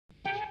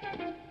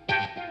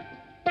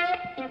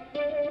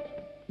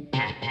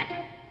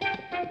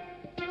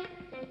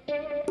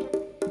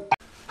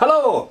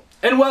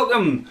And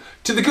welcome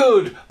to the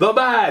good, the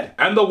bad,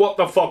 and the what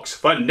the fucks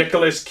for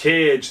Nicolas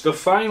Cage. The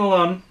final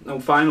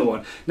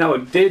one. Now, I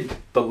did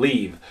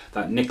believe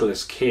that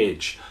Nicolas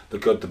Cage, the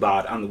good, the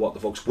bad, and the what the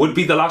fucks would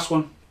be the last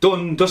one.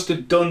 Done,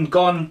 dusted, done,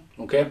 gone.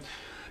 Okay?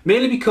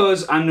 Mainly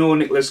because I know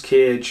Nicolas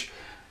Cage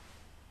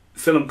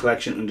film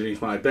collection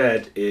underneath my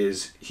bed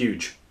is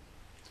huge.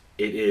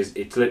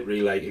 It's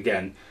literally like,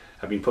 again,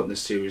 I've been putting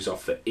this series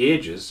off for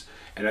ages,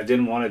 and I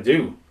didn't want to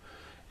do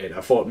it.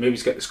 I thought maybe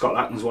get the Scott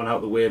Atkins one out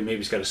of the way,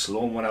 maybe get a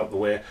Stallone one out of the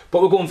way,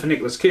 but we're going for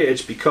Nicolas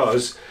Cage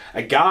because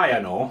a guy I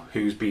know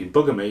who's been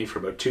bugging me for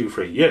about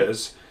 2-3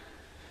 years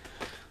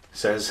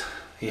says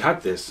he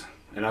had this,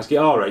 and I was like,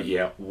 alright,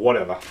 yeah,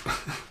 whatever.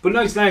 But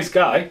nice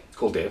guy,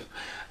 called Dave,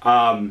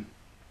 and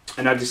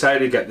I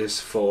decided to get this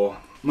for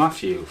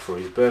Matthew for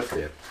his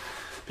birthday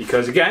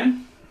because,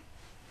 again,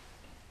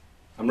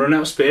 I'm running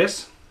out of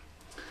space,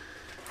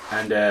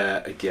 and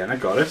again I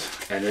got it,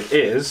 and it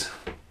is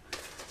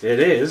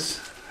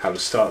How to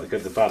Start the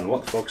Good, the Bad, and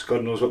What the Fucks.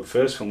 God knows what the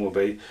first film will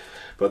be,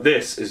 but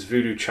this is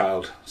Voodoo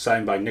Child,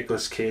 signed by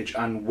Nicolas Cage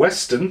and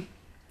Weston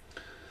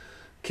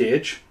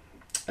Cage,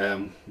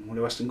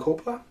 Weston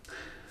Coppola.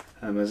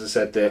 As I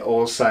said, they're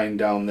all signed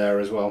down there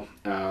as well.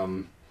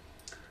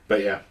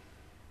 But yeah,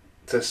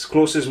 it's as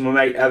close as we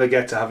might ever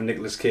get to having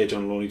Nicolas Cage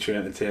on Lonely Tree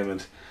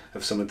Entertainment,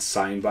 have something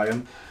signed by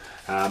him.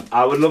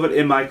 I would love it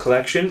in my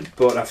collection,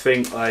 but I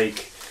think,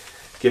 like,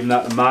 giving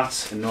that to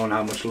Matt and knowing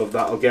how much love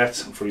that'll get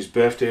for his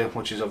birthday,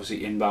 which is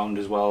obviously inbound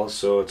as well,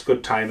 so it's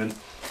good timing.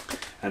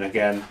 And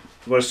again,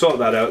 I'm going to sort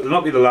that out. It'll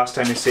not be the last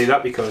time you see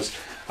that because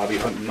I'll be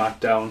hunting Matt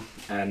down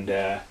and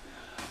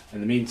in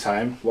the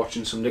meantime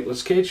watching some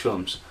Nicolas Cage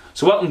films.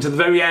 So welcome to the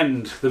very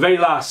end, the very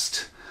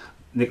last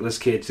Nicolas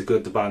Cage, the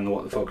good, the bad, and the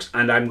what the fucks.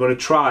 And I'm going to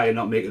try and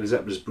not make it as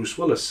epic as Bruce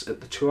Willis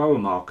at the 2-hour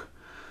mark.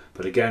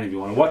 But again, if you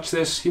want to watch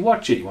this, you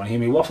watch it. You want to hear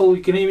me waffle,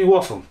 you can hear me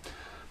waffle.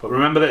 But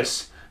remember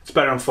this, it's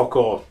better than fuck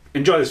all.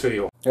 Enjoy this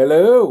video.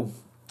 Hello.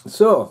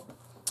 So,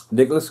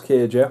 Nicolas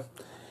Cage, yeah.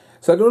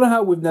 So I don't know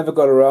how we've never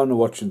got around to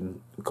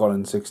watching Gone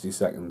in 60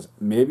 Seconds.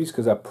 Maybe it's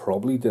because I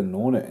probably didn't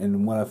own it.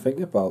 And when I think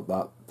about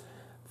that,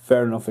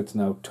 fair enough, it's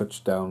now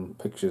Touchstone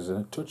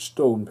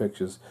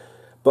Pictures.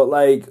 But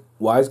like,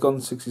 why is Gone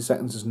in 60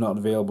 Seconds is not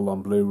available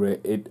on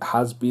Blu-ray? It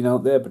has been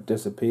out there but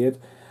disappeared.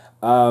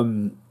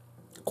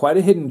 Quite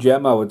a hidden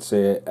gem, I would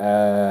say.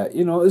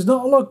 You know, there's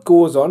not a lot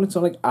goes on. It's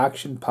not like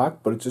action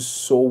packed, but it's just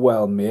so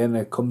well made, and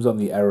it comes on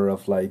the era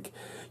of, like,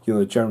 you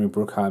know, the Jeremy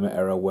Bruckheimer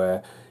era,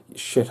 where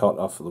shit hot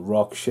off The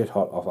Rock, shit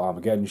hot off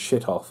Armageddon,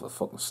 shit off the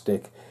fucking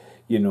Stick,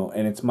 you know,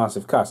 and it's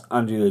massive cast.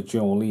 Angelina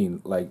Jolie,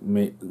 like,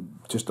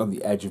 just on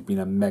the edge of being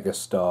a mega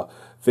star.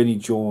 Vinnie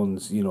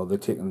Jones, you know,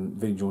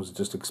 Vinnie Jones is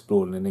just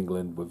exploding in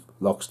England with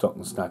Lock, Stock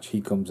and Snatch.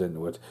 He comes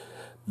into it.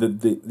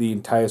 The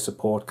entire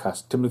support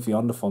cast, Timothy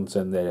Olyphant's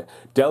in there,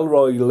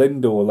 Delroy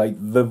Lindo, like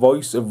the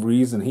voice of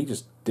reason, he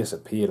just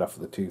disappeared after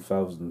the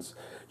 2000s.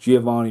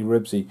 Giovanni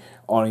Ribisi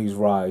on his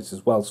rise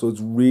as well, so it's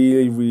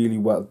really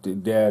well.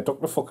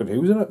 Dr. fucking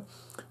Who's in it,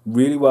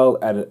 really well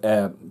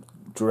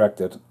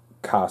directed,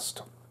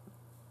 cast,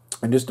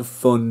 and just a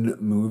fun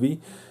movie.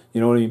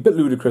 You know what I mean? A bit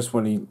ludicrous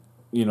when he,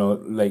 you know,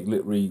 like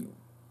literally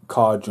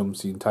car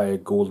jumps the entire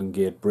Golden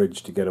Gate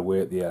Bridge to get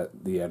away at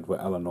the end with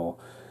Eleanor.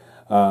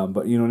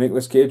 But, you know,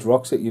 Nicolas Cage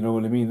rocks it, you know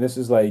what I mean? This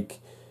is, like,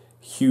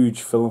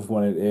 huge film for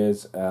when it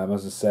is.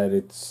 As I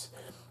said,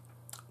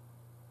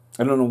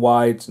 I don't know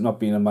why it's not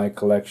been in my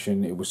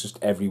collection. It was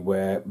just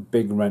everywhere.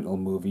 Big rental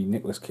movie.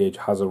 Nicolas Cage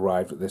has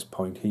arrived at this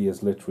point. He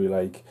is literally,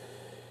 like,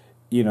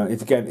 you know,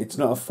 it's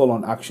not a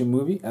full-on action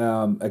movie.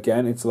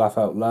 Again, it's laugh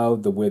out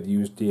loud. The way they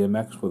use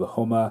DMX with a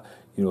Hummer,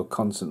 you know,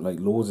 constant, like,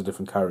 loads of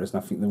different characters.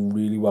 And I think they're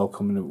really well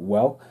coming out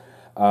well.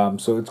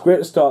 So it's great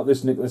to start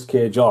this Nicolas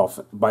Cage off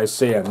by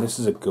saying this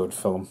is a good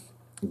film.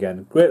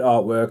 Again, great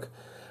artwork,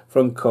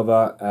 front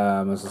cover.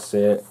 As I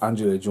say,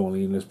 Angelina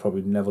Jolie has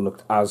probably never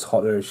looked as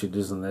hotter as she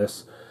does in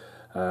this.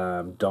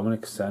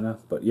 Dominic Senna,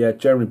 but yeah,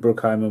 Jeremy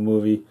Bruckheimer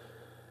movie,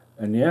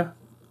 and yeah,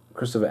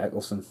 Christopher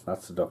Eccleston.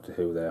 That's the Doctor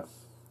Who there.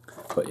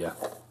 But yeah,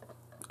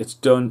 it's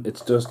done.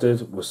 It's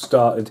dusted. We're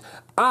started,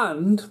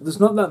 and there's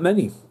not that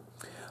many.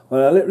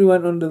 When I literally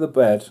went under the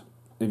bed,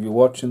 if you're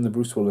watching the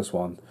Bruce Willis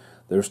one,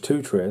 there's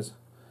 2 trays.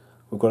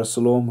 We've got a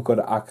Stallone, we've got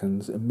an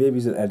Atkins, and maybe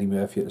it's an Eddie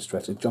Murphy at a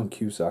stretch, a John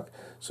Cusack.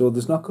 So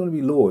there's not going to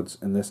be loads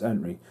in this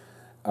entry.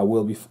 I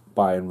will be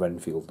buying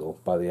Renfield, though,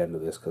 by the end of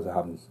this, because I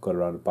haven't got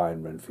around to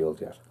buying Renfield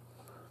yet.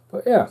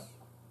 But yeah,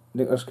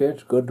 Nicolas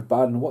Cage, good, the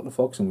bad, and what the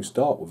fucks, and we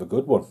start with a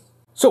good one.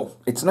 So,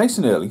 it's nice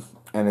and early,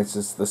 and it's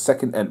just the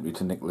second entry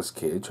to Nicolas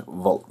Cage,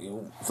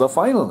 the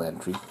final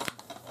entry.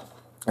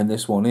 And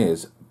this one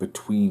is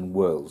Between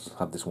Worlds.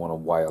 Had this one a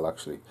while,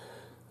 actually.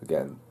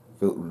 Again,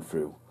 filtering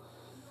through.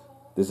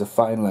 There's a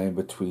fine line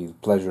between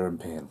pleasure and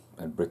pain,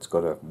 and Brit's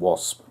got a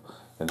wasp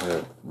in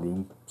her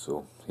room,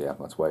 so yeah,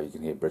 that's why you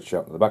can hear Brit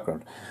shouting in the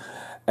background.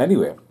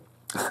 Anyway,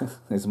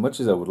 as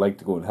much as I would like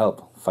to go and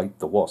help fight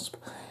the wasp,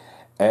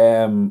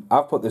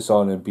 I've put this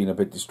on and been a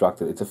bit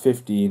distracted. It's a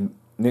 15,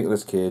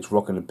 Nicolas Cage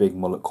rocking a big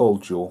mullet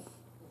called Joe,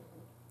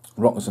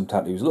 rocking some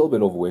tattoos, a little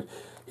bit overweight.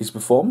 His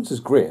performance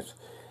is great.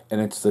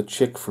 and it's the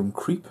chick from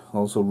Creep,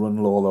 also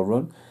Run Lola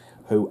Run,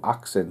 who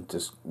accent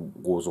just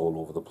goes all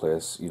over the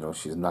place. You know,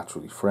 she's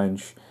naturally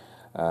French,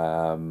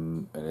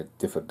 and it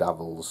differ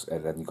davels,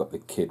 and then you got the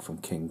kid from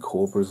King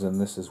Cobra's in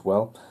this as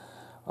well.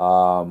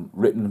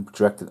 Written,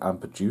 directed, and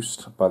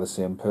produced by the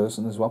same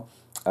person as well.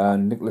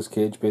 And Nicolas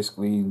Cage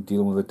basically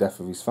dealing with the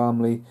death of his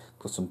family,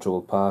 got some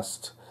troubled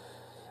past,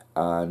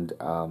 and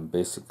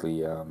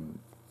basically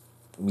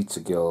meets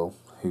a girl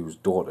whose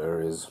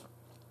daughter is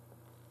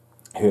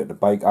hurt in a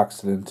bike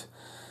accident.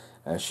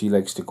 She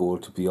likes to go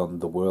to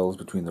beyond the worlds,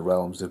 between the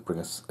realms, to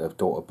bring a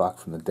daughter back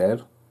from the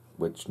dead,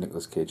 which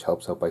Nicolas Cage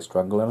helps out by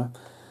strangling her.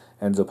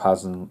 Ends up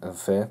having an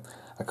affair.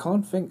 I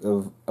can't think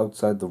of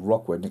outside The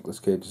Rock where Nicolas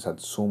Cage has had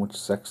so much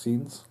sex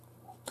scenes.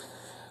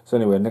 So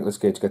anyway, Nicolas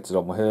Cage gets it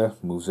on with her,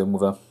 moves in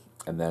with her,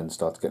 and then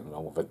starts getting it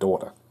on with her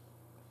daughter.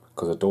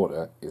 Because her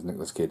daughter is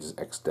Nicolas Cage's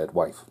ex-dead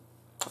wife.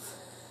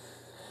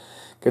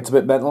 Gets a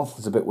bit mental.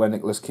 There's a bit where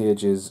Nicolas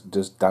Cage is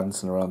just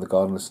dancing around the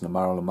garden listening to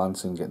Marilyn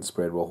Manson, getting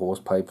sprayed with a horse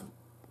pipe.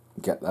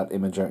 Get that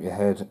image out of your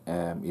head.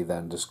 He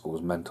then just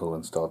goes mental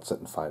and starts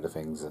setting fire to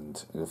things,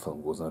 and the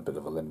film goes in a bit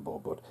of a limbo.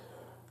 But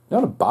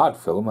not a bad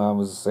film. I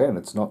was saying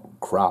it's not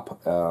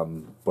crap,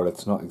 but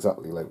it's not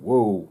exactly like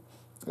whoa.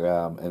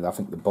 And I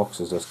think the box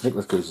is just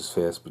Nicolas Cage's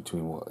face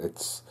between what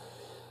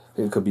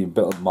it could be a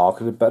bit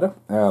marketed better.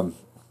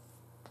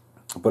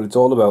 But it's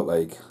all about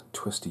like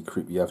twisty,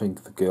 creepy. I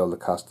think the girl, the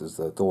cast is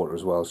the daughter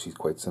as well. She's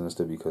quite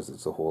sinister because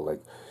it's the whole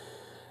like,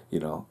 you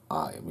know,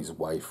 I am his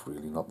wife,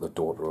 really, not the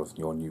daughter of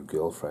your new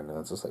girlfriend. And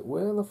it's just like,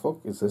 where the fuck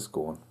is this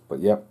going? But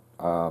yeah,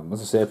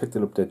 as I say, I picked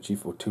it up dead cheap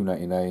for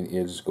 $2.99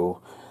 ages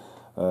ago.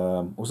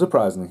 Well,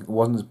 surprisingly, it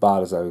wasn't as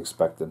bad as I was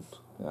expecting.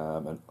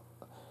 And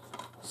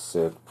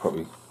so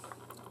probably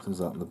there's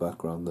that in the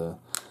background there.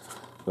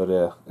 But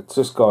it's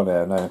just gone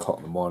 9 o'clock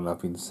in the morning.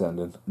 I've been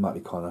sending Matty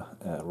Connor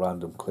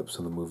random clips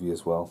of the movie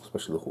as well,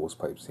 especially the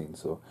horsepipe scene.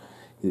 So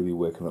he'll be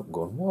waking up and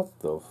going, what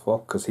the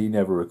fuck? Because he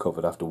never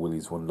recovered after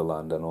Willy's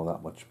Wonderland, I know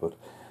that much. But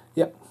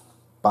yep,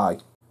 bye.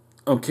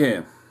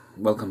 Okay,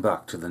 welcome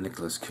back to the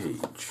Nicolas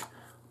Cage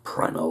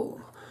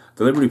Primal.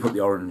 Deliberately put the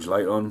orange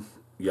light on,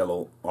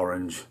 yellow,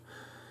 orange.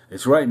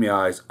 It's right in my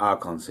eyes, I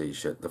can't see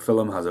shit. The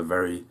film has a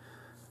very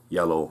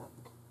yellow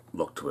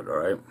look to it,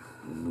 alright?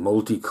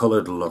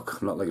 Multicoloured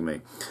look, not like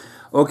me.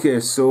 Okay,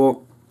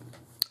 so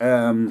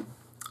I've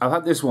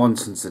had this one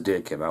since the day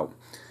it came out,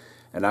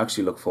 and I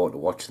actually look forward to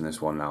watching this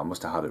one now. I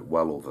must have had it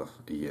well over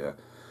a year,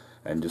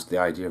 and just the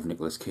idea of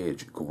Nicolas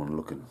Cage going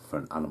looking for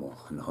an animal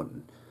and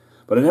hunting.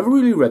 But I never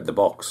really read the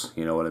box,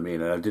 you know what I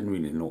mean, and I didn't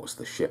really notice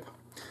the ship.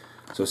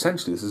 So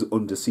essentially this is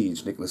Under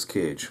Siege Nicolas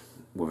Cage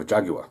with a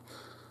Jaguar,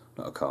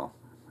 not a car,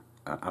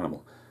 an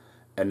animal.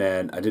 And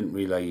then I didn't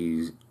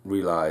realise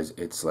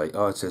it's like,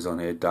 oh, it says on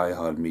here, Die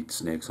Hard meets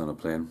snakes on a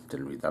plane.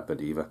 Didn't read that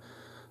bit either.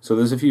 So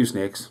there's a few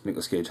snakes.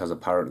 Nicolas Cage has a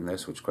parrot in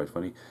this, which is quite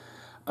funny.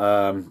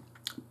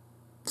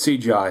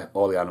 CGI,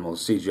 all the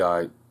animals.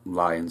 CGI,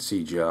 lion,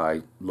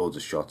 CGI, loads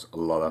of shots. A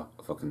lot of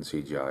fucking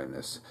CGI in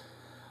this.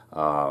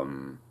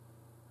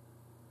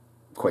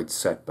 Quite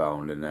set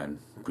bound, and then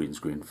green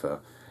screen for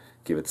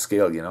give it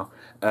scale, you know.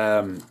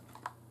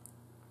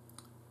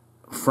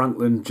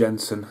 Franklin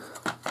Jensen,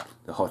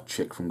 the hot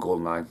chick from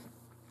Goldeneye,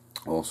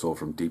 also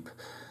from Deep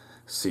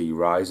Sea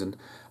Rising.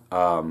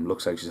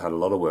 Looks like she's had a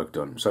lot of work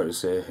done. I'm sorry to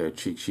say, her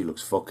cheek, she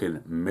looks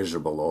fucking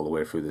miserable all the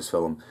way through this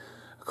film.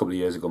 A couple of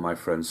years ago, my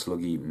friend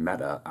Sluggy met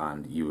her,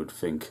 and you would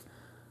think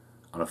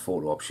on a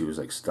photo op she was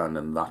like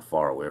standing that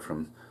far away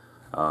from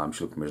him.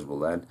 She looked miserable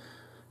then.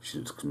 She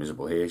looks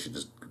miserable here. She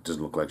just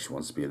doesn't look like she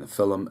wants to be in the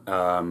film.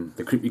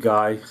 The creepy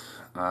guy,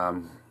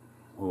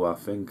 who I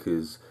think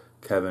is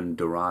Kevin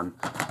Durant,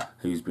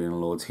 who's been in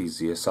loads. He's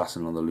the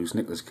assassin on the loose.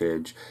 Nicolas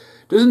Cage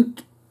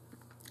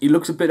he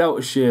looks a bit out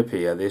of shape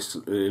here.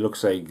 It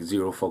looks like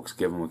zero fucks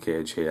given with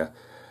Cage here.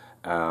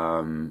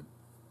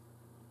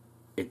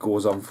 It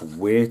goes on for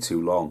way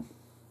too long.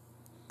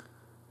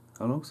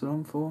 How long is it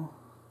on for?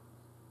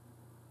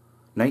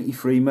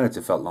 93 minutes.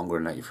 It felt longer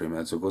than 93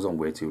 minutes, so it goes on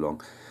way too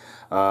long.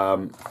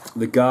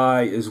 The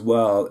guy as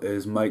well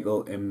is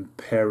Michael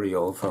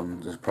Imperial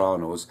from The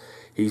Sopranos.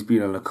 He's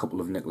been on a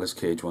couple of Nicolas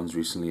Cage ones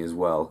recently as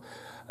well.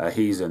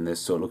 He's in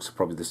this, so it looks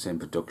probably the same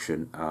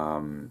production.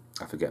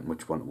 I forget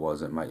which one it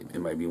was. It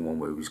might be one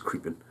where he was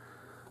creeping.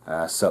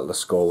 Settler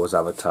Score was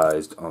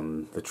advertised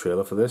on the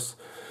trailer for this.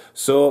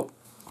 So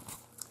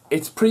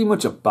it's pretty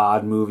much a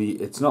bad movie.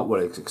 It's not what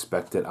I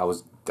expected. I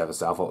was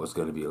devastated. I thought it was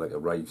going to be like a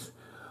right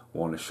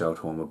one to shout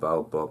home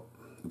about, but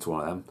it's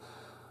one of them.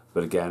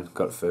 But again,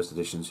 got the first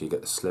edition, so you get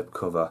the slip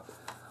cover.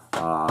 It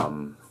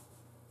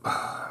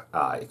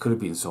could have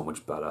been so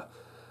much better.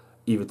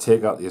 Either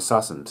take out the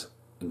assassin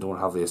and don't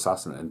have the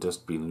assassin and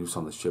just being loose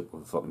on the ship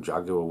with a fucking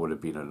Jaguar would have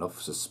been enough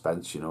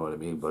suspense, you know what I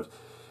mean? But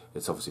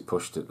it's obviously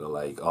pushed it to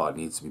like, oh, it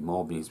needs to be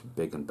more, it needs to be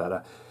big and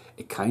better.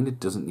 It kind of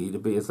doesn't need to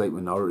be. It's like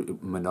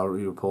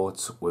Minority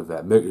Reports with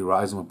Mercury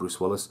Rising with Bruce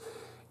Willis.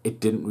 It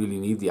didn't really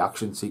need the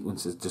action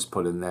sequences just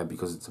put in there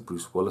because it's a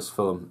Bruce Willis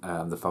film.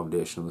 The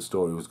foundation of the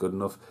story was good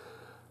enough.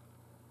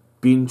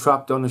 Being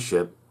trapped on a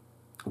ship,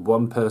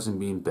 one person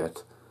being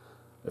bit,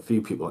 a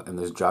few people and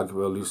there's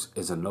Jaguar loose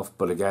is enough.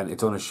 But again,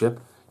 it's on a ship.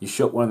 You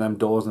shut one of them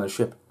doors on a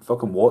ship,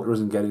 fucking water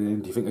isn't getting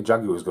in. Do you think a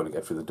Jaguar is going to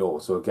get through the door?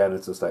 So again,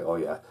 it's just like, oh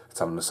yeah, it's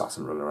having an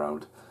assassin running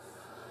around.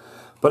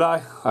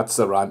 But that's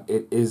the rant.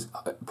 It is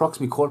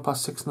approximately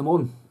 6:15 in the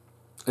morning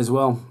as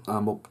well.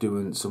 I'm up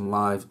doing some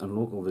live and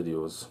local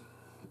videos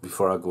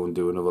before I go and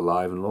do another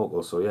live and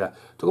local. So yeah,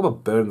 talk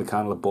about burning the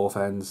candle at both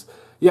ends.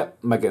 Yep,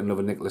 might get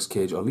another Nicolas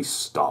Cage, or at least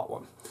start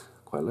one.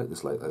 Quite like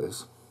this, like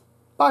this.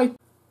 Bye.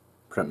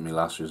 Prepping my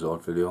last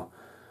resort video.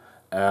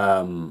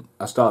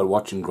 I started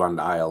watching Grand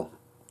Isle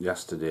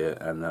yesterday,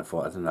 and I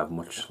thought I didn't have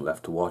much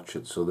left to watch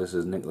it. So this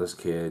is Nicolas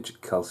Cage,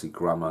 Kelsey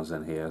Grammer's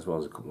in here, as well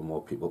as a couple of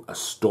more people. A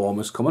storm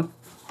is coming.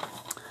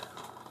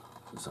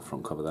 There's the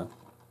front cover there.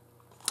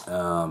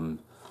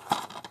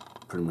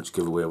 Pretty much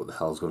give away what the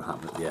hell's going to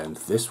happen at the end.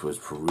 This was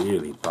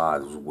really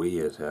bad. It was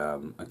weird.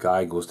 A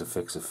guy goes to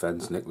fix a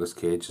fence. Nicolas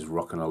Cage is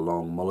rocking a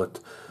long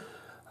mullet.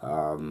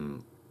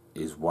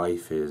 His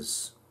wife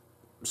is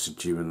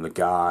subduing the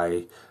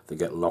guy. They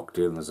get locked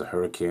in. There's a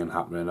hurricane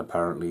happening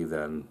apparently.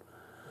 Then,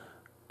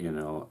 you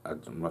know,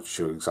 I'm not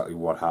sure exactly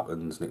what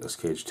happens. Nicolas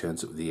Cage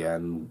turns up at the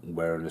end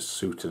wearing a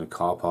suit in a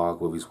car park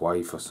with his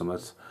wife or something.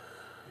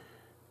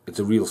 It's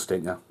a real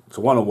stinker. It's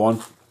a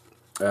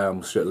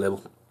 101 straight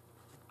label.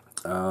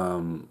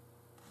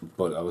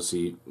 But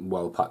obviously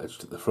well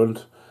packaged at the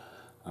front.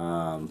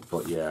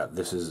 But yeah,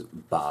 this is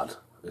bad.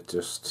 It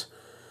just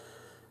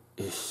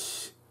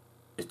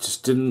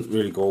didn't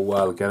really go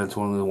well. Again, it's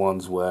one of the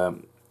ones where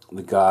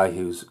the guy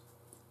who's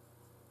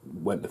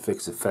went to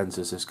fix the fence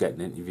is just getting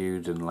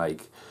interviewed, and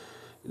like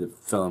the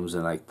film's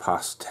in like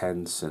past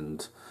tense,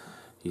 and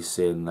he's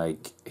saying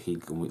like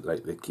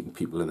they're keeping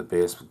people in the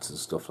basements and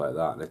stuff like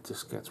that, and it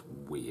just gets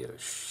weird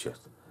as shit.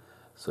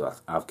 So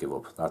I've given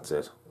up. That's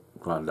it.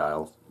 Grand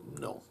Isle,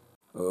 no.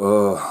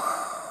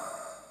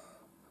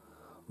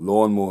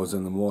 Lawnmowers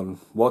in the morning.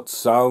 What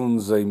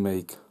sounds they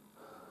make.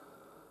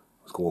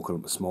 I was woken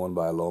up this morning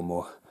by a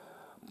lawnmower.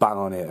 Bang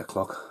on 8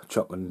 o'clock,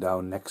 chopping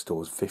down next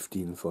door's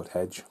 15-foot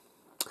hedge.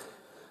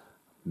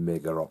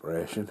 Mega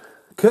operation.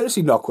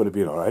 Courtesy knock would have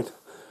been alright.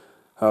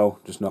 Oh,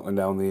 just knocking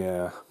down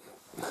the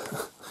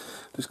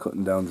just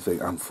cutting down the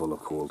thing. I'm full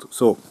of cold.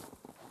 So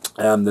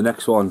the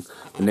next one,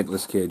 the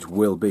Nicolas Cage,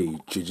 will be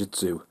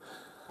Jiu-Jitsu.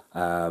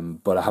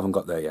 But I haven't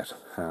got there yet.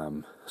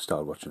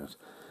 Started watching it.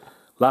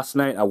 Last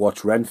night I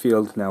watched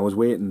Renfield. Now I was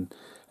waiting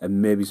and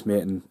maybe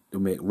to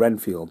make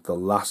Renfield the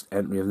last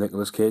entry of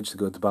Nicolas Cage to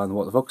go to Band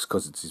What the Fucks,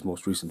 because it's his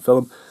most recent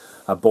film.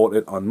 I bought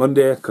it on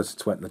Monday because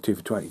it's went in the 2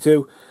 for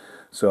 22.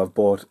 So I've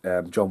bought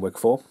John Wick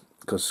 4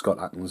 because Scott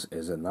Atkins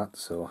is in that.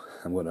 So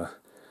I'm going to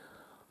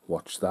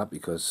watch that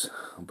because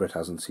Britt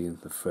hasn't seen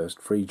the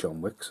first 3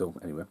 John Wick. So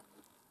anyway.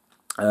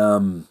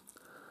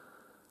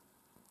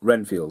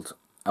 Renfield.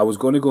 I was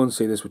going to go and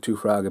see this with Two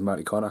Frag and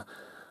Matty Connor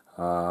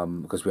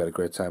because we had a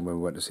great time when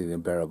we went to see The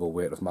Unbearable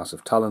Weight of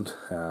Massive Talent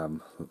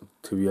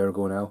 2 years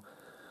ago now.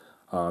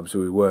 So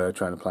we were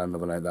trying to plan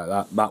another night like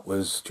that. Matt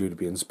was due to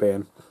be in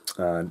Spain,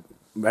 and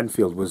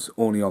Renfield was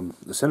only on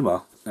the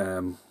cinema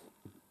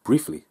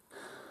briefly.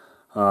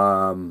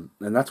 And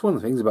that's one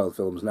of the things about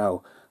films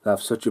now. They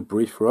have such a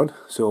brief run.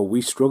 So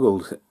we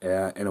struggled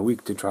in a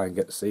week to try and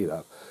get to see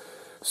that.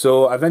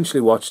 So I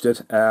eventually watched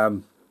it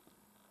and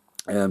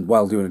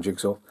while doing a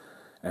jigsaw.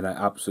 And I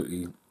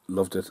absolutely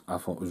loved it. I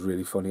thought it was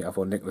really funny. I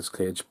thought Nicolas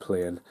Cage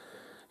playing,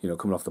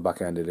 coming off the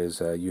back end, it is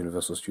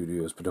Universal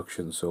Studios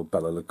production, so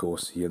Bela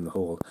Lugosi and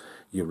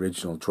the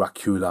original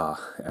Dracula,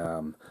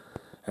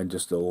 and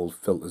just the old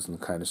filters and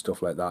kind of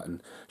stuff like that,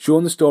 and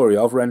showing the story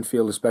of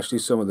Renfield, especially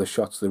some of the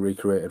shots they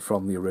recreated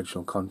from the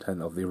original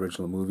content of the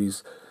original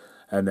movies,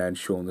 and then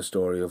showing the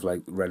story of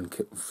like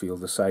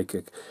Renfield the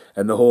psychic,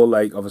 and the whole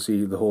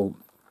obviously the whole,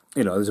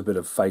 there's a bit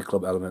of Fight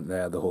Club element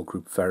there, the whole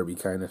group therapy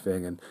kind of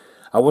thing, and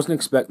I wasn't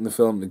expecting the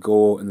film to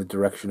go in the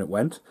direction it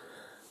went.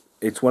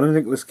 It's one of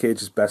Nicolas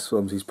Cage's best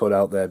films he's put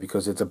out there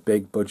because it's a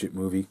big budget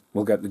movie.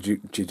 We'll get the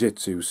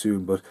Jiu-Jitsu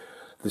soon, but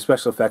the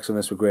special effects on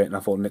this were great, and I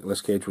thought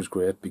Nicolas Cage was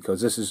great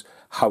because this is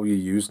how you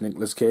use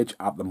Nicolas Cage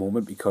at the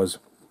moment, because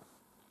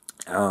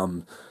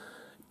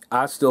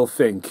I still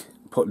think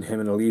putting him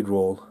in a lead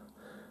role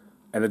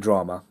in a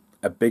drama,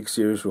 a big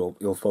serious role,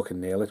 he'll fucking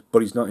nail it.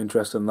 But he's not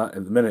interested in that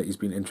at the minute. He's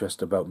been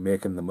interested about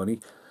making the money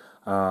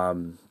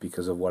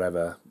because of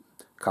whatever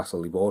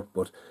castle he bought.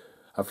 But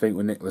I think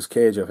with Nicolas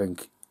Cage, I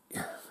think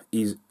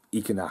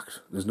he can act.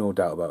 There's no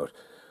doubt about it.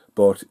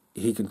 But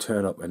he can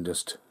turn up and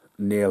just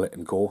nail it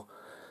and go.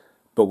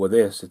 But with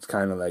this, it's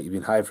kind of like you've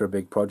been hired for a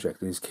big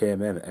project and he's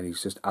came in and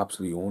he's just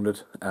absolutely owned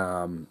it.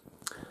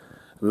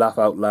 Laugh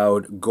out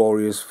loud,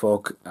 gory as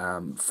fuck,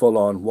 full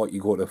on what you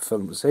go to a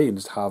film to see and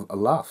just have a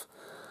laugh.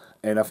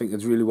 And I think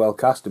it's really well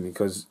casted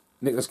because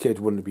Nicolas Cage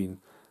wouldn't have been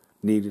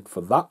needed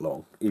for that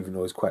long, even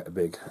though it's quite a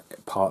big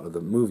part of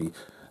the movie.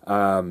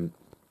 I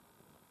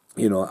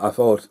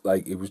thought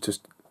it was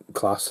just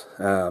class,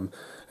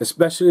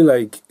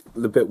 especially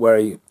the bit where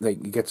he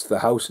gets to the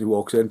house and he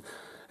walks in,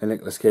 and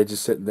Nicolas Cage is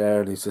sitting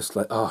there and he's just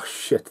like, oh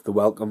shit, the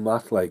welcome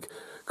mat,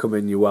 come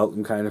in, you're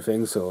welcome kind of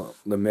thing. So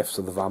the myths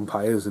of the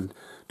vampires and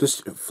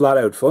just flat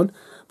out fun.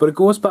 But it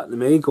goes back to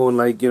me going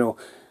like, you know,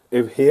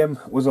 if Haim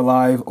was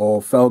alive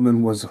or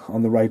Feldman was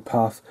on the right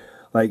path,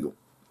 like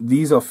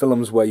these are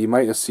films where you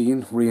might have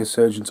seen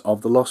resurgence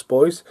of the Lost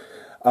Boys,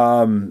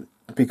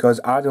 because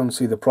I don't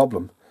see the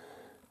problem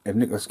if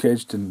Nicolas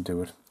Cage didn't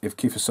do it, if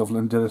Kiefer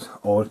Sutherland did it,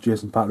 or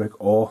Jason Patric,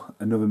 or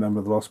another member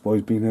of the Lost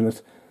Boys being in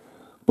it.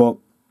 But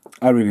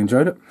I really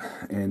enjoyed it,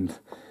 and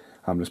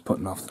I'm just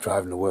putting off the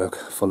driving to work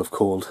full of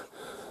cold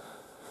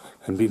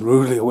and being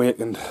rudely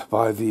awakened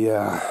by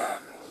the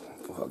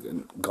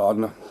fucking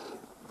gardener.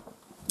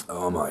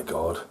 Oh my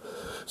god.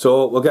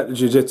 So we'll get to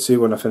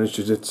jiu-jitsu when I finish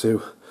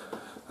jiu-jitsu.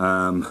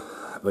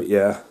 But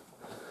yeah,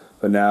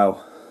 but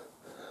now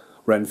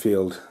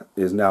Renfield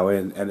is now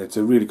in, and it's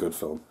a really good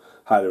film.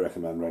 Highly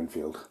recommend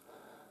Renfield.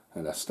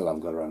 And I still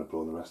haven't got around to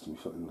blowing the rest of me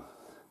fucking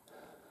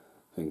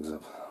things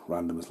up.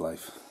 Random as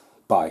life.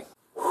 Bye.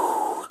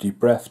 Deep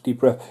breath, deep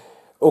breath.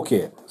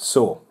 Okay,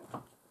 so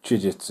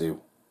jiu-jitsu.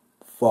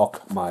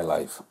 Fuck my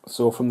life.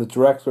 So from the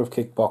director of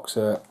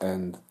Kickboxer,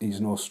 and he's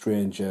no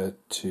stranger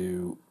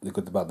to The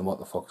Good, the Bad, and What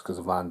the Fucks because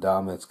of Van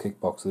Damme. It's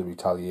Kickboxer The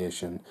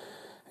Retaliation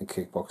and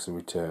Kickboxer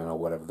Return, or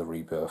whatever, the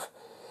rebirth.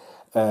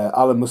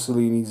 Alan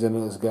Mussolini's in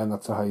it again,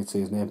 that's how you'd say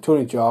his name.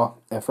 Tony Jaa,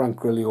 Frank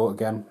Grillo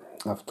again.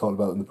 I've talked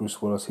about in the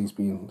Bruce Willis. He's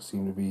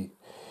seemed to be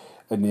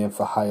a name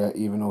for hire,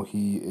 even though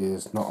he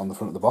is not on the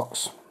front of the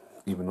box,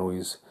 even though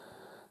he's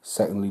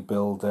secondly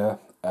billed there.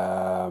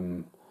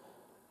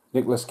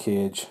 Nicolas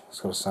Cage has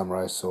got a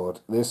samurai sword.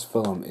 This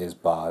film is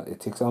bad. It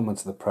takes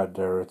elements of The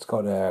Predator. It's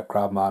got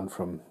Crabman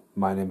from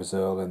My Name is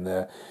Earl in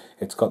there.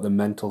 It's got the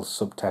mental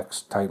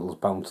subtext titles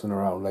bouncing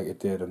around like it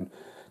did in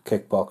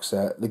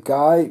Kickboxer. The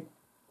guy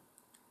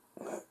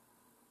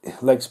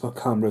likes to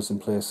put cameras in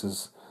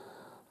places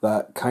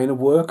that kind of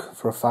work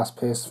for a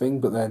fast-paced thing,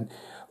 but then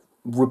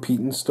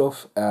repeating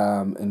stuff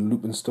and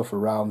looping stuff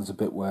around. There's a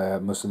bit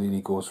where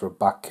Mussolini goes for a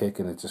back kick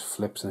and it just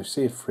flips, and if you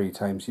see it 3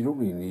 times, you don't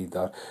really need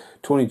that.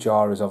 Tony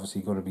Jaa is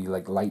obviously going to be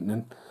like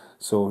lightning,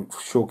 so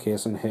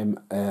showcasing him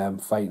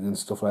fighting and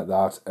stuff like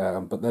that.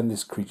 But then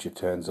this creature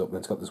turns up and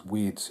it's got this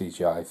weird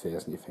CGI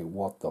face, and you think,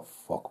 what the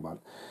fuck, man?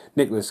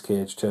 Nicolas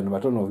Cage turned up. I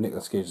don't know if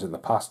Nicolas Cage is in the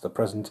past or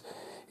present.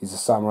 He's a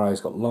samurai.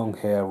 He's got long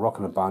hair,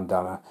 rocking a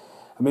bandana.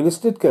 I mean, this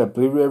did get a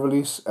Blu-ray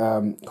release,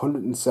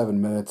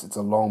 107 minutes. It's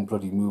a long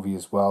bloody movie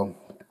as well.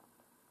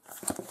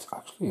 It's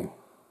actually, it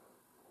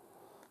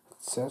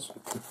says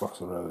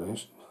Kickboxer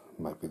Revelation.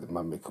 Might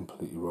be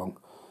completely wrong,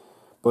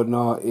 but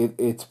no,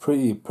 it's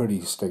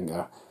pretty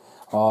stinker.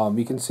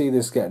 You can see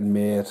this getting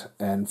made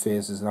in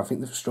phases, and I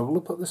think they've struggled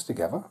to put this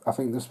together. I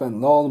think they've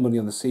spent all the money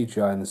on the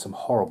CGI, and there's some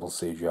horrible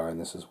CGI in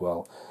this as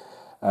well.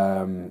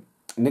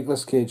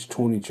 Nicolas Cage,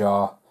 Tony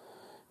Jaa,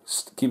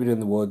 keep it in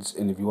the woods,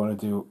 and if you want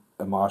to do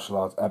a martial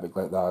arts epic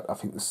like that, I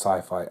think the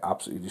sci-fi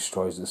absolutely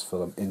destroys this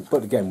film.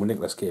 But again, with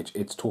Nicolas Cage,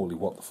 it's totally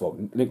what the fuck.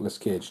 Nicolas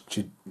Cage,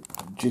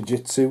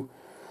 jiu-jitsu,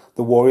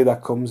 the warrior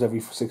that comes every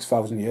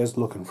 6,000 years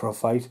looking for a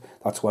fight,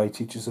 that's why he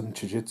teaches them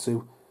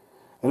jiu-jitsu.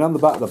 And on the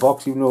back of the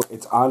box, even though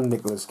it's on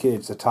Nicolas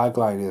Cage, the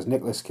tagline is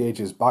Nicolas Cage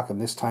is back,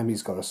 and this time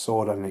he's got a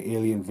sword, and an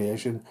alien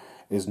invasion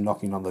is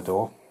knocking on the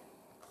door.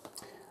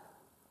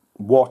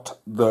 What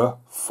the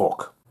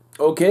fuck?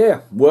 Okay,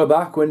 we're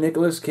back with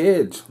Nicolas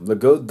Cage. The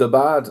Good, the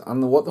Bad,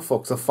 and the What the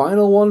Fuck's the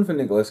final one for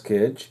Nicolas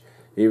Cage.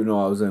 Even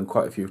though I was in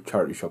quite a few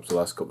charity shops the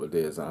last couple of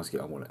days, and I was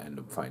like, I'm going to end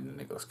up finding a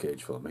Nicolas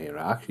Cage film here.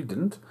 I actually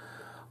didn't.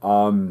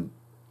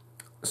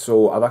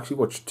 So I've actually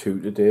watched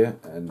 2 today,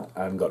 and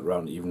I haven't got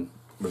around to even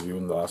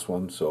reviewing the last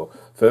one. So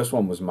first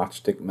one was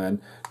Matchstick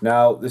Men.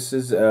 Now this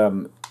is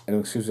an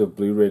exclusive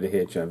Blu-ray to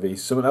HMV.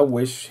 Something I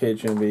wish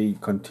HMV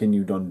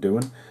continued on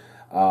doing,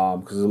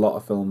 because there's a lot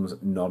of films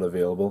not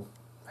available.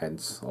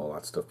 Hence all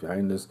that stuff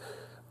behind us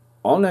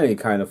on any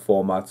kind of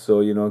format, so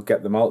you know,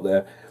 get them out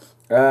there.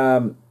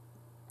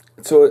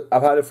 So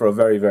I've had it for a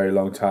very, very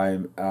long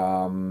time.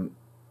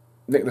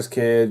 Nicolas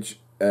Cage,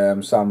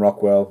 Sam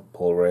Rockwell,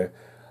 Paul Ray,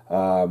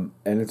 and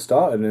it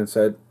started and it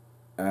said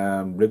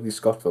Ridley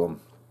Scott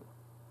film,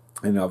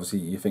 and obviously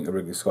you think of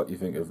Ridley Scott, you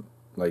think of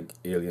like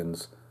Alien,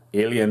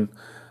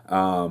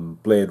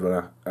 Blade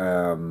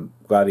Runner,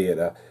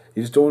 Gladiator.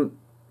 You just don't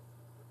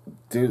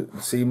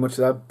see much of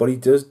that, but he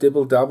does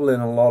dibble dabble in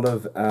a lot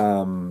of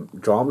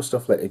drama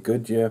stuff, like A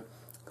Good Year.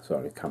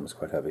 Sorry, the camera's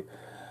quite heavy.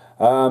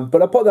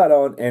 But I put that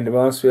on, and to be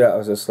honest with you, I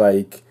was just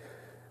like,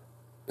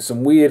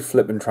 some weird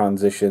flipping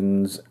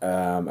transitions.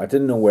 I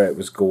didn't know where it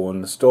was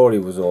going. The story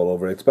was all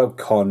over. It's about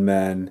con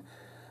men,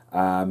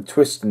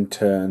 twists and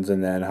turns,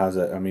 and then has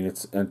a, I mean,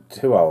 it's a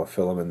 2-hour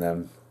film, and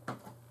then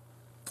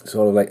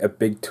sort of like a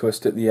big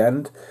twist at the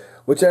end,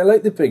 which I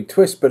like the big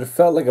twist, but it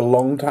felt like a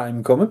long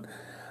time coming.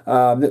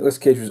 Nicolas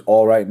Cage was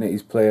alright in it.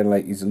 He's playing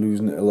like he's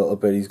losing it a little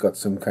bit. He's got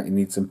some kind, he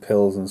needs some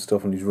pills and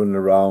stuff, and he's running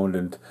around,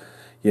 and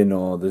you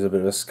know, there's a bit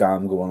of a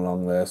scam going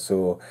along there.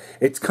 So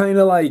it's kind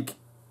of like,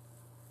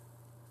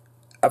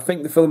 I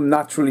think the film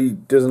naturally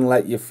doesn't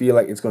let you feel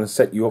like it's going to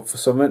set you up for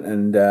something,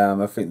 and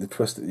I think the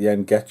twist at the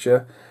end gets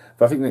you.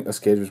 But I think Nicolas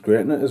Cage was great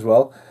in it as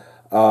well.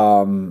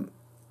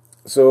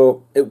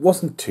 So it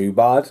wasn't too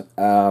bad,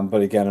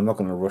 but again, I'm not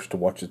going to rush to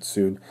watch it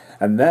soon.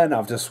 And then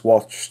I've just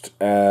watched,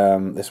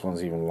 this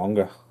one's even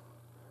longer.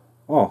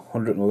 Oh,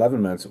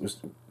 111 minutes. It was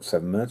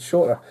 7 minutes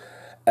shorter.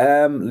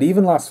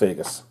 Leaving Las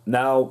Vegas.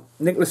 Now,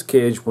 Nicolas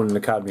Cage won an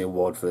Academy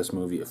Award for this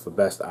movie for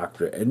Best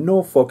Actor, and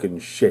no fucking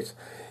shit.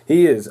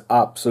 He is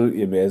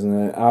absolutely amazing,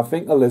 and I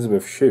think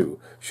Elizabeth Shue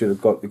should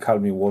have got the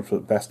Academy Award for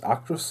Best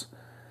Actress.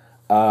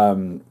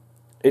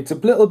 It's a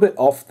little bit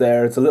off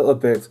there. It's a little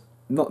bit,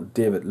 not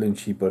David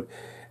Lynchy, but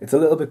it's a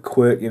little bit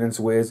quirky in its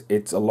ways.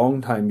 It's a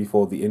long time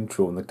before the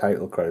intro and the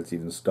title credits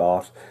even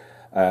start.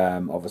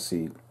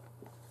 Obviously,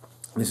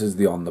 this is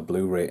on the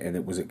Blu-ray, and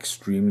it was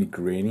extremely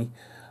grainy.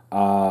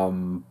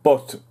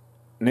 But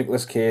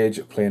Nicolas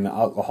Cage playing an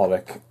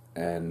alcoholic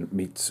and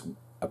meets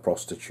a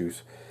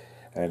prostitute,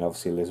 and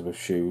obviously Elizabeth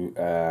Shue,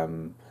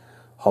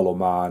 Hollow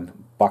Man,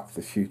 Back to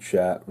the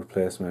Future,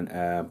 Replacement,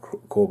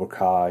 Cobra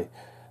Kai.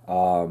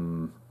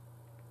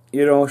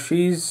 You know,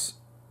 she's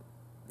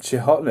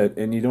hot in it,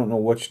 and you don't know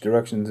which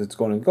directions it's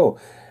going to go.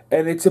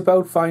 And it's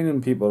about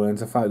finding people, and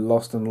it's about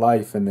lost in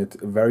life, and it's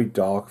a very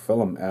dark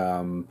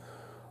film.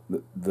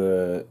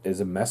 The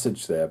is a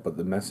message there, but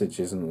the message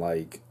isn't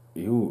like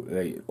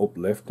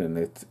uplifting.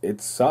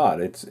 It's sad.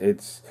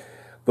 It's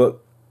but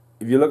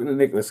if you're looking at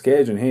Nicolas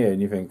Cage in here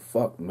and you think,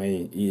 fuck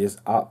me, he is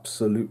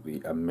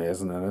absolutely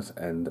amazing in it.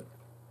 And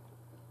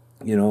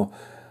you know,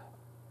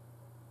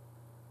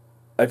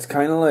 it's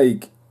kind of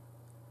like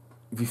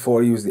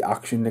before he was the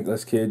action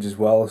Nicolas Cage as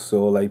well.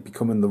 So like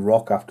becoming The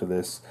Rock after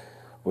this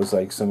was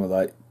like some of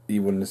that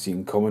you wouldn't have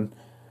seen coming.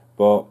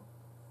 But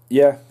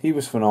yeah, he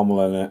was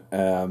phenomenal in it.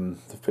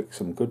 They picked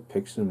some good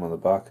pictures of him on the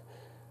back.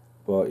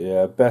 But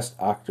yeah, Best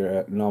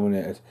Actor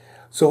nominated.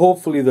 So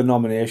hopefully the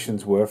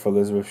nominations were for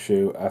Elizabeth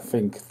Shue. I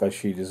think that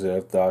she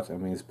deserved that. I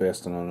mean, it's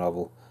based on a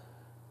novel.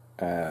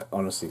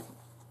 Honestly,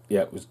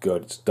 yeah, it was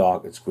good. It's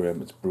dark, it's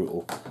grim, it's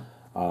brutal.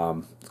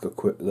 It's got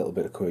a little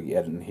bit of quirky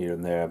editing here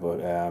and there. But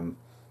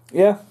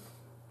yeah,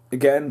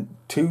 again,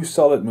 2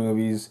 solid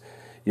movies.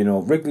 You know,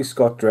 Ridley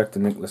Scott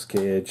directing Nicolas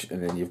Cage,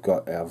 and then you've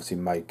got obviously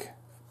Mike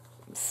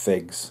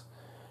Figs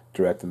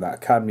directing that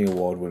Academy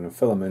Award winning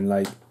film. And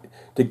like,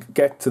 to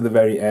get to the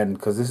very end,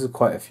 because this is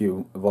quite a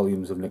few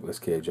volumes of Nicolas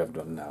Cage I've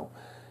done now,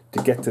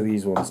 to get to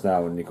these ones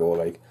now and you go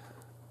like,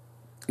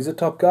 he's a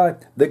top guy.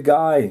 The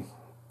guy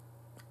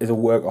is a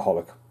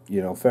workaholic.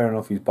 You know, fair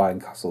enough, he's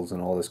buying castles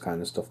and all this kind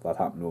of stuff that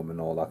happened to him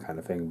and all that kind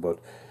of thing, but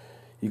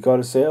you got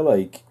to say,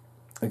 like,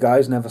 the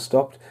guy's never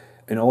stopped.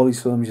 In all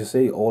these films you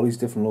see, all these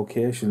different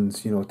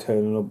locations, you know,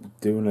 turning up,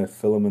 doing a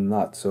film and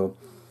that. So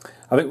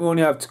I think we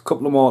only have a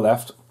couple of more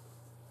left.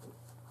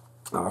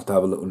 I'll have to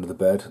have a look under the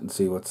bed and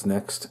see what's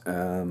next.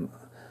 I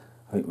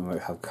think we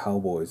might have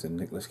Cowboys and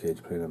Nicolas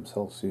Cage playing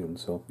himself soon.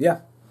 So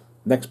yeah,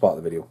 next part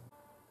of the video.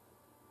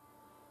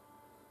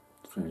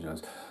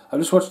 I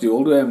just watched the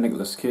older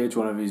Nicolas Cage,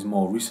 one of his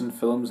more recent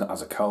films,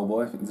 as a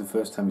cowboy. I think it's the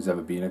first time he's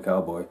ever been a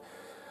cowboy.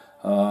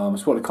 I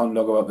spoke to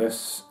Condog about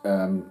this.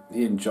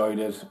 He enjoyed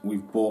it.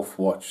 We've both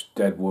watched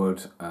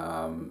Deadwood.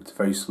 It's a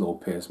very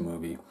slow-paced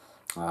movie.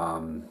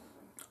 Thingy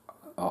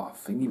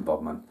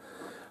Bob, man.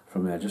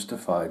 From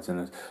Justified's in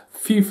it. A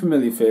few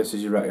familiar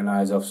faces you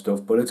recognise of stuff,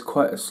 but it's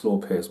quite a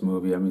slow-paced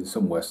movie. I mean,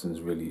 some westerns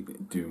really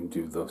do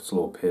the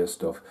slow-paced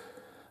stuff,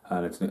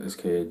 and it's Nicolas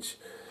Cage.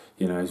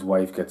 You know, his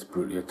wife gets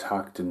brutally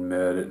attacked and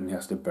murdered, and he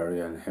has to bury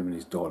her, and him and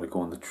his daughter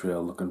go on the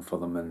trail looking for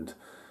them, and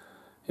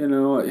you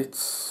know,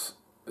 it's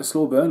a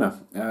slow burner.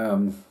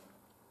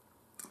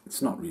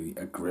 It's not really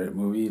a great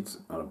movie. It's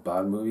not a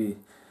bad movie.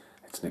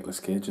 It's Nicolas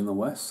Cage in the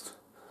West.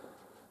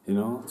 You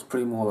know, it's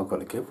pretty more I've got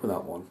to give with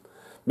that one.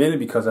 Mainly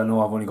because I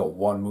know I've only got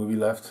one movie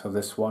left of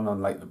this one,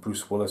 unlike the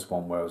Bruce Willis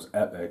one where it was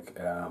epic.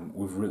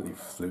 We've really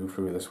flew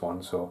through this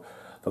one, so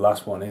the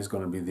last one is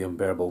going to be The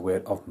Unbearable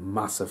Weight of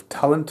Massive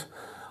Talent.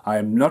 I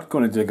am not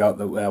going to dig out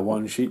the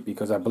one sheet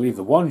because I believe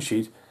the one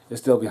sheet is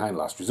still behind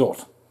Last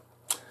Resort.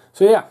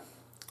 So yeah,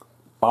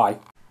 bye.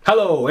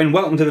 Hello and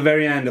welcome to the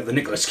very end of the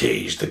Nicolas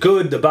Cage, the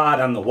good, the bad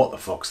and the what the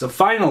fucks. The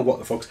final what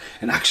the fucks.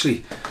 And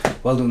actually,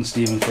 well done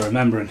Stephen for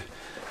remembering.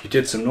 You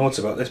did some notes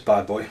about this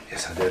bad boy.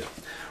 Yes I did.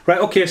 Right,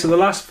 okay, so the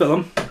last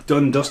film,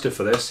 done and dusted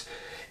for this,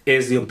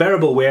 is The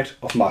Unbearable Weight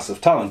of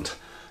Massive Talent.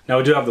 Now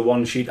I do have the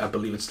one sheet, I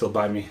believe it's still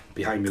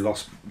behind me,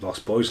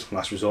 Lost Boys,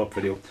 Last Resort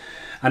video.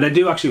 And I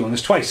do actually own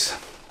this twice.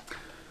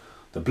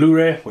 The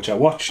Blu-ray, which I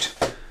watched,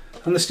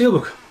 and the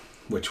Steelbook,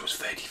 which was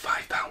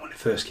 £35 when it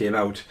first came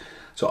out.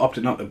 So I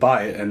opted not to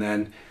buy it, and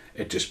then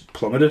it just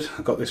plummeted.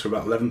 I got this for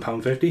about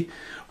 £11.50.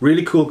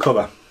 Really cool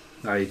cover.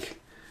 Like,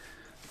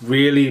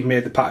 really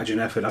made the packaging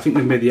effort. I think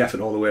they've made the effort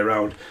all the way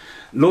around.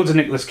 Loads of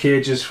Nicolas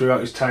Cages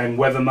throughout his time.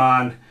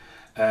 Weatherman,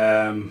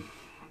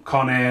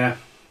 Con Air,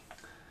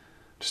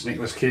 just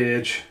Nicolas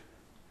Cage.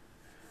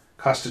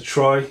 Castor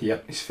Troy,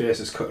 yep, his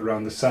face is cut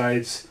around the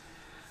sides.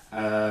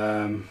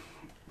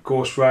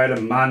 Ghost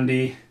Rider,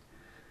 Mandy,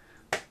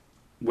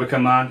 Wicker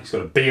Man, he's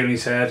got a bee on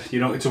his head.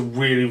 You know, it's a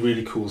really,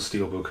 really cool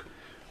steelbook.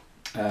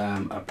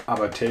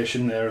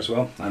 Adaptation there as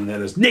well. And then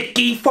there's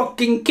Nicky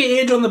fucking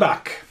Cage on the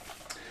back.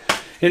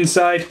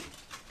 Inside,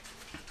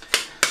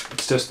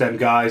 it's just them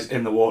guys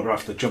in the water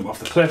after they jump off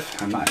the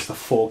cliff, and that is the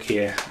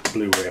 4K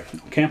Blu-ray.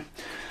 Okay,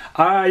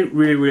 I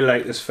really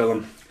like this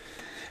film,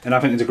 and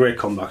I think it's a great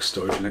comeback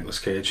story for Nicolas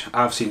Cage.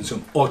 I've seen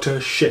some utter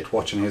shit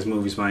watching his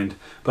movies, mind,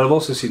 but I've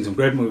also seen some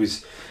great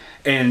movies,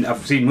 and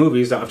I've seen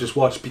movies that I've just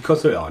watched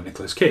because they are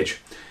Nicolas Cage.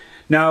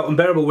 Now,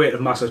 Unbearable Weight of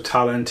Massive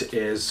Talent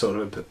is sort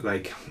of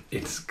like,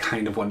 it's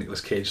kind of what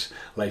Nicolas Cage's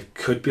life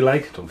could be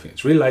like. I don't think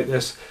it's really like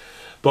this.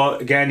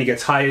 But again, he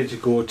gets hired to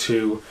go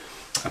to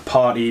a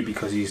party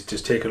because he's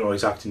just taken all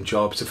his acting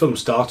jobs. The film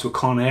starts with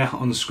Con Air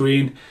on the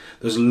screen.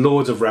 There's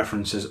loads of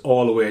references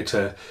all the way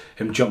to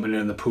him jumping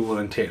in the pool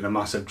and taking a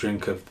massive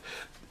drink of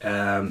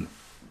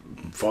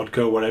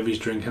vodka, whatever he's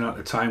drinking at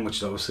the time, which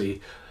is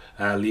obviously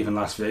Leaving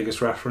Las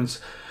Vegas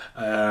reference.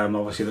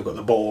 Obviously they've got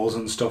the balls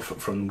and stuff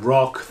from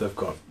Rock. They've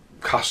got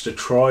Castor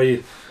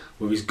Troy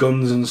with his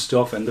guns and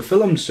stuff, and the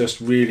film's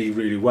just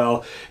really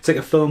well. It's like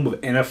a film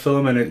within a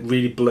film, and it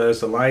really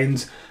blurs the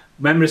lines.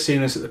 Remember seeing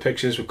this at the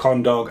pictures with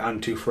Condog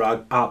and Two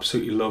Frag,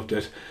 absolutely loved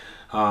it.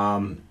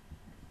 And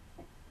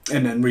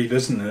then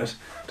revisiting it,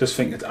 just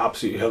think it's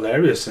absolutely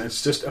hilarious, and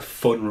it's just a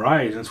fun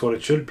ride, and it's what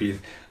it should be.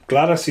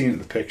 Glad I've seen it at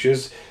the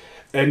pictures.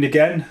 And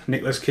again,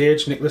 Nicolas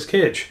Cage.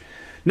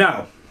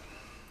 Now,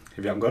 if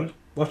you haven't got it,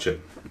 watch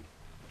it.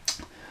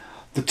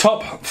 The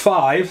top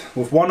 5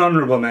 with one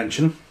honourable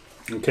mention,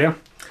 okay,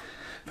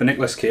 for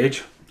Nicolas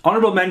Cage.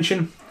 Honourable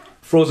mention,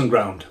 Frozen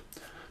Ground.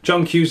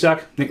 John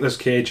Cusack, Nicolas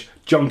Cage,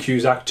 John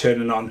Cusack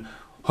turning on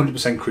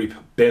 100% Creep,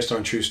 based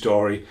on a true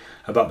story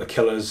about the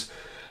killers,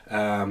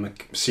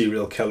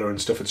 serial killer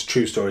and stuff. It's a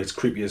true story, it's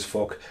creepy as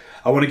fuck.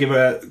 I want to give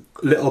a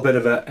little bit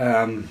of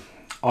a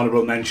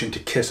honourable mention to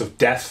Kiss of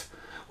Death,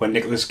 when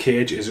Nicolas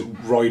Cage is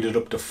roided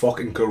up to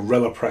fucking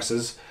gorilla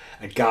presses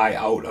a guy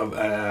out of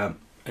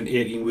an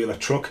 18-wheeler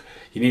truck.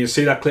 You need to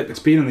see that clip. It's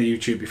been on the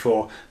YouTube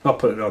before, not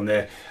putting it on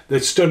there. The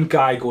stunt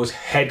guy goes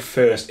head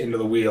first into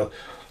the wheel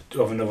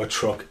of another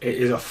truck. It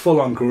is a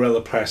full-on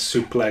gorilla press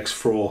suplex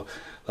throw,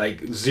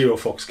 like zero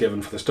fucks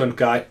given for the stunt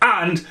guy,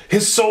 and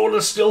his soul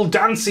is still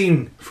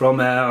dancing from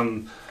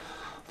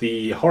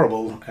the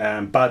horrible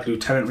Bad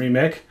Lieutenant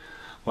remake,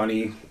 when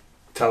he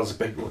tells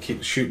the people to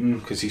keep shooting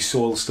because his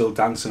soul's still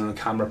dancing and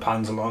the camera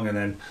pans along, and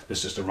then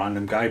there's just a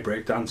random guy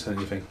breakdancing,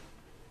 and you think,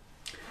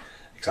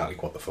 exactly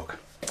what the fuck.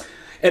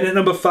 And at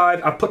number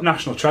 5, I put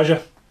National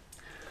Treasure.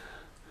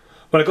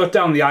 When I got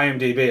down the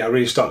IMDb, I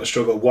really started to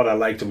struggle what I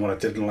liked and what I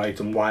didn't like,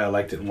 and why I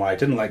liked it and why I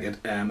didn't like it.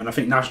 And I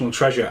think National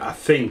Treasure, I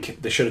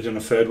think they should have done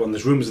a third one.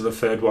 There's rumours of the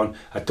third one.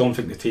 I don't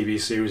think the TV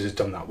series has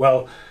done that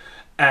well.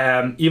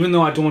 Even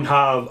though I don't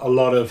have a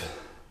lot of...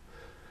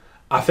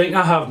 I think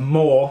I have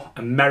more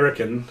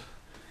American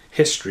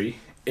history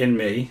in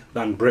me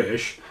than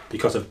British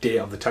because of Day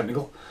of the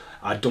Tentacle.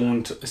 I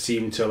don't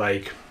seem to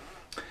like...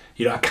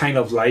 You know, I kind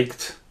of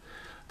liked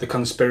the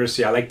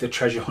conspiracy. I like the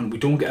treasure hunt. We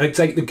don't get, it's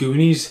like the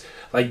Goonies.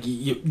 Like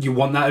you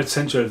want that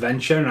sense of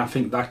adventure, and I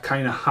think that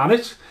kind of had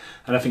it.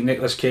 And I think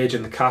Nicolas Cage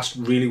and the cast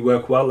really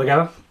work well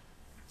together.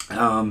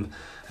 And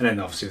then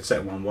obviously the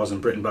second one was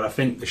in Britain, but I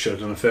think they should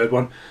have done a third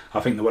one.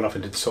 I think they went off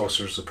and did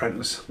Sorcerer's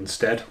Apprentice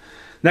instead.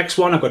 Next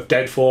one, I've got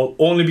Deadfall,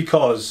 only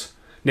because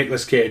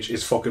Nicolas Cage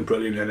is fucking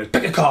brilliant in it.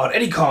 Pick a card,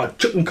 any card,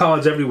 chucking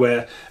cards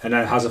everywhere, and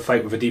then has a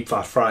fight with a deep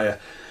fat fryer.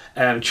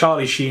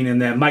 Charlie Sheen in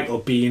there,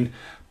 Michael Biehn.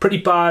 Pretty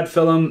bad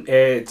film.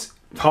 It's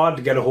hard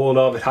to get a hold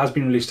of. It has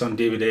been released on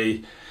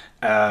DVD,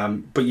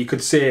 but you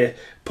could say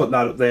put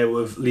that up there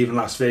with Leaving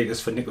Las Vegas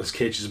for Nicolas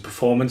Cage's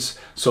performance.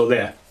 So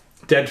there,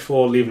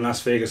 Deadfall, Leaving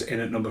Las Vegas in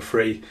at number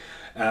 3,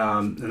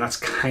 and that's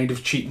kind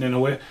of cheating in a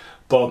way,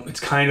 but it's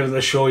kind of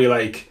to show you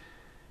like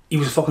he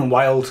was fucking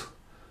wild,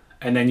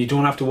 and then you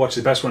don't have to watch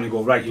the best one and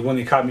go, right, you won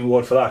the Academy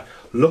Award for that.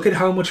 Look at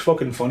how much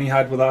fucking fun he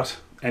had with that.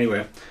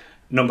 Anyway.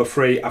 Number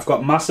 3, I've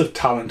got Massive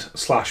Talent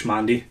 /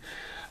 Mandy.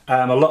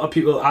 A lot of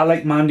people, I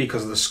like Mandy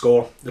because of the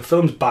score. The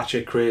film's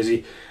batshit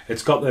crazy.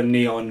 It's got the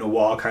neon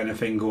noir kind of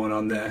thing going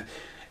on there.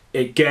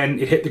 Again,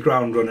 it hit the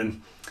ground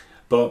running,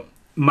 but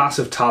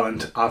Massive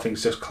Talent, I think,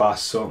 is just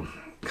class, so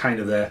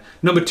kind of there.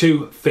 Number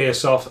 2,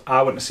 Face Off.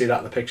 I went to see that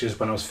in the pictures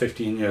when I was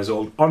 15 years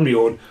old, on my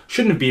own.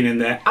 Shouldn't have been in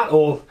there at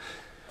all,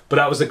 but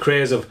that was the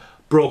craze of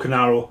Broken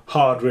Arrow,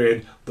 Hard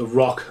Rain, The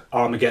Rock,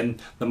 Armageddon,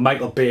 the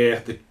Michael Bay,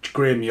 the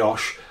Graham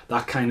Yosh,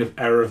 that kind of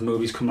era of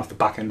movies coming off the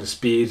back end of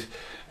Speed.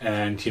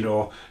 And, you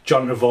know,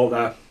 John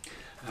Travolta,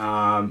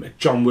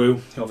 John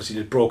Woo, he obviously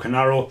did Broken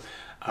Arrow,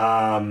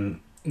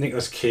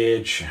 Nicolas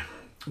Cage,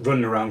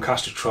 running around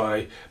Castor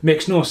Troy.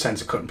 Makes no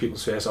sense of cutting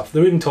people's face off.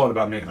 They're even talking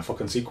about making a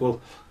fucking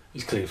sequel.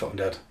 He's clearly fucking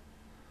dead.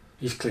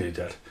 He's clearly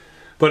dead.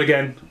 But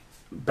again,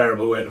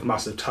 Bearable Weight of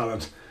Massive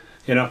Talent.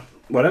 You know,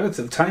 whatever,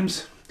 to the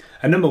times.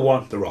 And number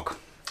 1, The Rock.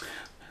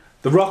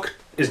 The Rock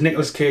is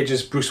Nicolas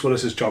Cage's Bruce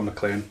Willis's John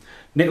McClane.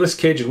 Nicolas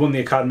Cage had won the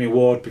Academy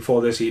Award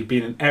before this. He'd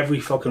been in every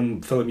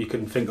fucking film you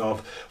can think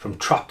of, from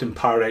Trapped in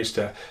Paradise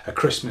to A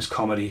Christmas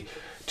Comedy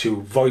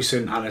to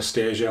voicing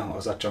Anastasia, or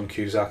is that John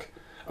Cusack?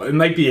 It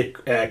might be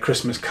a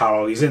Christmas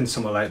Carol. He's in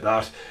somewhere like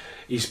that.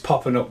 He's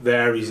popping up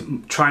there. He's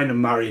trying to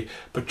marry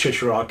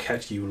Patricia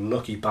Arquette, you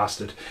lucky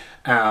bastard.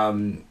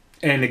 And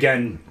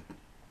again,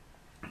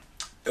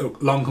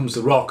 along comes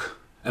The Rock,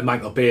 And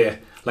Michael Bay,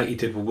 like he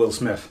did with Will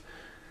Smith,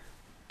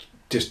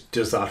 just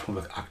does that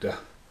with an actor.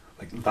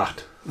 Like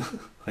that.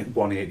 Like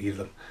 180 of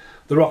them.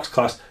 The Rock's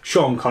class.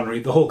 Sean Connery,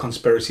 the whole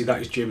conspiracy,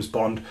 that is James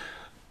Bond.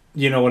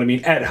 You know what I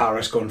mean? Ed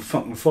Harris going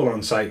fucking full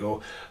on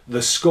psycho.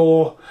 The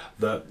score,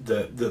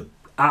 the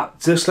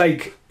app, just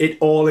like it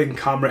all in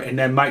camera, and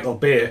then Michael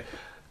Bay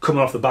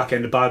coming off the back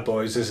end of Bad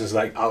Boys. This is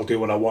like, I'll do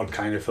what I want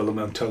kind of film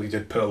until he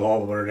did Pearl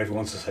Harbor, and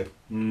everyone's just like,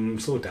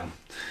 slow down.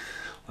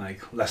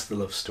 Like, less the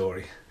love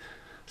story.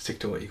 Stick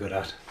to what you're good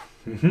at.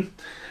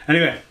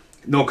 Anyway,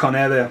 no Con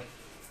Air there.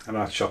 I'm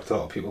not shocked a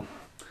lot of people.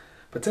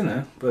 But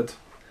dinner, but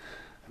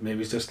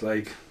maybe it's just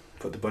like,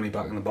 put the bunny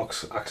back in the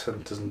box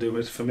accent doesn't do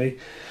it for me.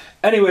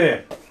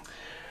 Anyway,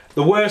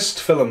 the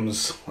worst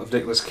films of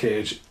Nicolas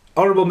Cage.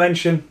 Honourable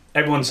mention,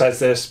 everyone says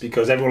this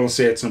because everyone will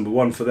say it's number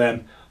one for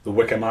them. The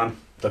Wicker Man,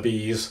 The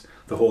Bees,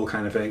 the whole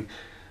kind of thing.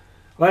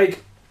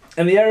 Like,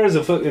 in the eras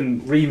of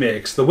fucking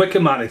remakes, The Wicker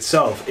Man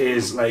itself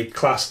is like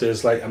classed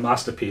as like a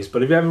masterpiece.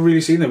 But have you ever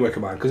really seen The Wicker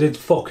Man? Because it's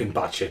fucking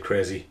batshit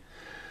crazy.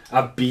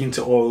 I've been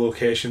to all the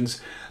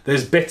locations.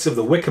 There's bits of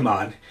The Wicker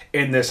Man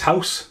in this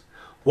house.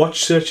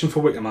 Watch Searching for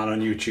Wicker Man on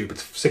YouTube.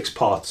 It's 6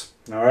 parts.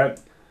 Alright?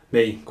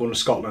 Me going to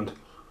Scotland,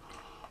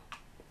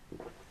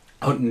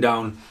 hunting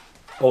down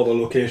all the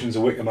locations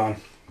of Wicker Man,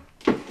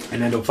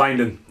 and end up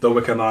finding The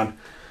Wicker Man.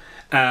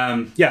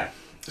 Yeah,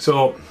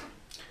 so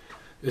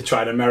they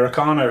tried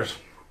Americana.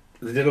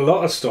 They did a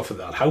lot of stuff with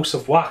that. House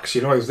of Wax,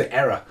 you know, it was the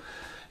era.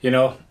 You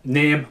know,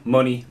 name,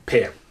 money,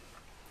 pay.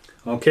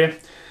 Okay?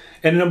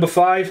 And number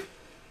 5,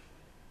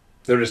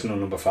 there is no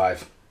number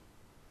 5.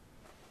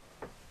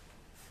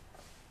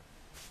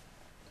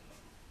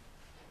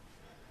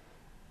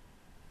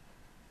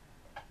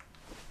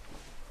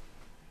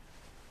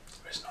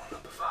 There is no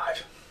number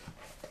 5.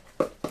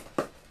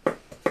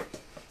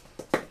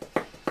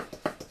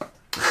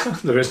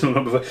 There is no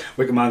number 5.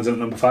 Wicker Man's at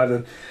number 5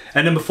 then.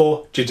 And number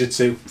 4,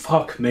 Jiu-Jitsu.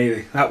 Fuck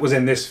me. That was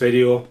in this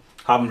video.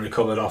 Haven't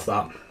recovered off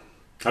that.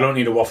 I don't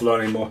need to waffle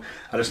on anymore.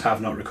 I just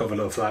have not recovered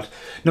off that.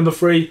 Number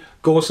 3,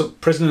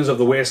 Prisoners of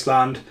the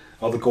Wasteland.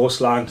 Or the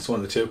Ghostland. It's one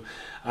of the two.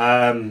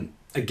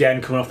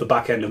 Again, coming off the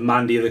back end of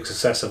Mandy, the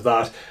success of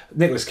that.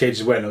 Nicolas Cage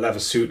is wearing a leather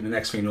suit, and the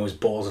next thing you know, his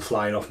balls are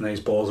flying off and then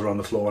his balls are on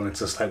the floor, and it's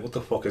just like, what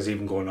the fuck is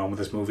even going on with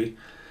this movie?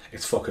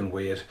 It's fucking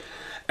weird.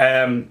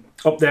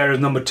 Up there is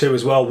number 2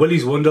 as well,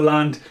 Willy's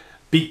Wonderland.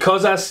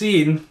 Because I've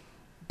seen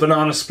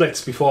Banana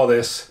Splits before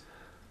this,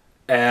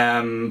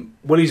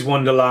 Willy's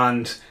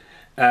Wonderland,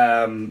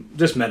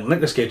 just mental.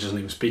 Nicolas Cage doesn't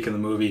even speak in the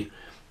movie.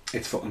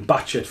 It's fucking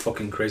batshit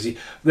fucking crazy.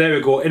 There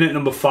we go. In at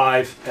number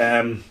 5,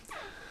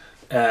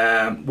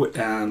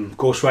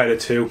 Ghost Rider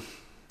 2.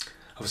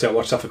 Obviously I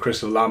watched that for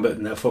Crystal Lambert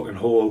and their fucking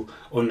whole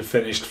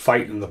unfinished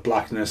fight in the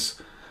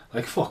blackness.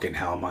 Like fucking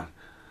hell, man.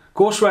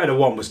 Ghost Rider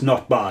 1 was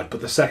not bad,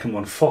 but the second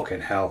one,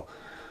 fucking hell.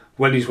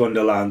 Willy's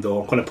Wonderland though,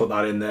 I'm going to put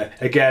that in there.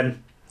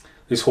 Again,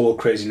 this whole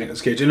crazy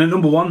Nicolas Cage. And at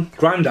number 1,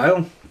 Grand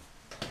Isle.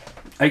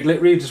 Like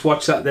literally just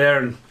watch that there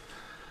and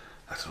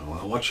I don't know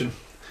what I'm watching.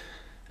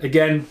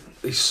 Again,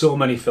 there's so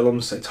many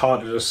films, it's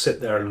hard to just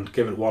sit there and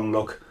give it one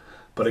look.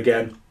 But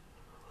again,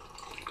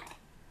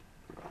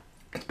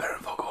 it's better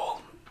than fuck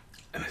all.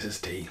 And this is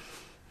tea.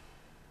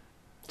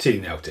 Tea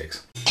in the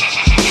outtakes.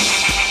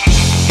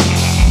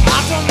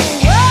 I don't know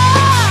where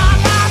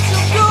I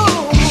go.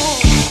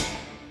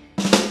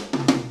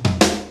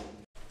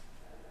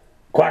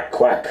 Quack,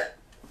 quack.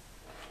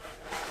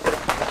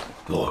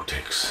 The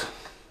outtakes.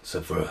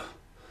 Except for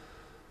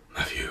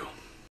Matthew.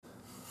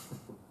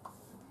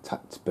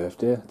 It's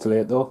birthday. It's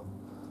late though.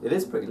 It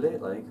is pretty late,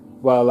 like.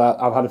 Well,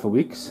 I've had it for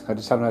weeks. I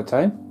just haven't had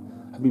time.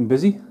 I've been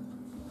busy.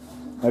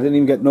 I didn't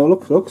even get no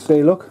look. Look,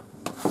 say look.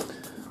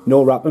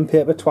 No wrapping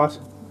paper, twat.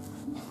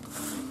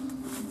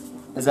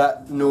 Is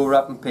that no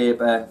wrapping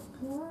paper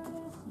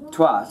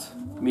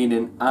twat,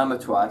 meaning I'm a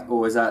twat,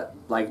 or is that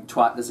like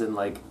twat as in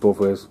like... Both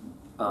ways.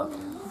 Oh.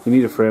 You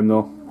need a frame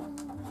though.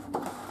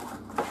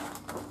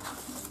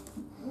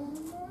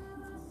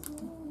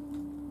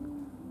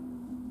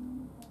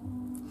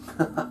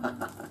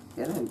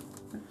 Get in.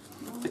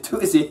 It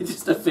took us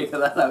ages to figure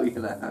that out, you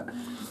know.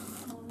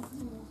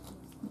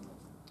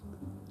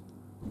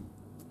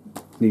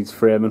 Needs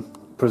framing,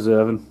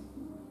 preserving.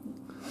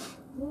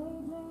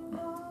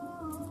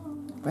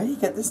 Where do you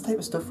get this type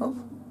of stuff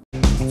from?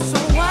 So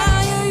why